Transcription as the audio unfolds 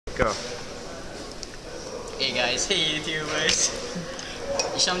go. Hey guys, hey YouTubers.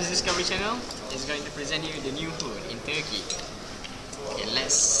 Isham's Discovery Channel is going to present you the new food in Turkey. Okay,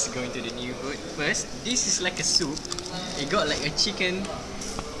 let's go into the new food. First, this is like a soup. It got like a chicken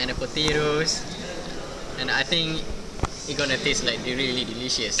and a potatoes, and I think it's gonna taste like really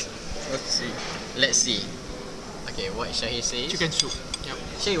delicious. Let's see. Let's see. Okay, what Shahi says. Chicken soup. Yep.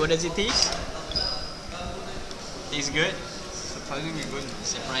 Shahi, what does it taste? Tastes good? Surprisingly good.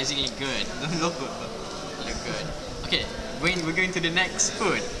 Surprisingly good. Doesn't look good, but Look good. Okay, we're going to the next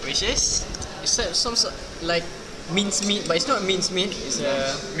food, which is it's some sort like minced meat, but it's not minced meat. It's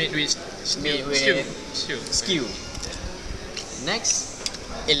made with stew. Next,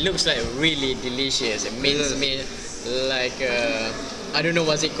 it looks like really delicious. Minced meat, like I don't know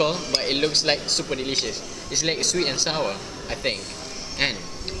what's it called, but it looks like super delicious. It's like sweet and sour, I think. And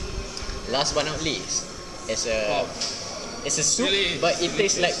last but not least, it's a soup, really but it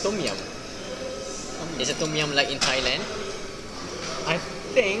tastes like tom yum. It's a tom yum like in Thailand. I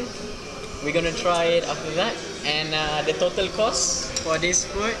think we're gonna try it after that. And the total cost for this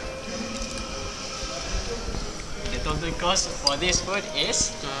food,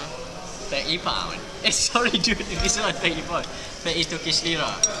 is £30. Sorry dude, it's not £30. 30 Turkish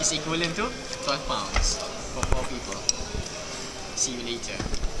lira. It's equivalent to £12 for 4 people. See you later.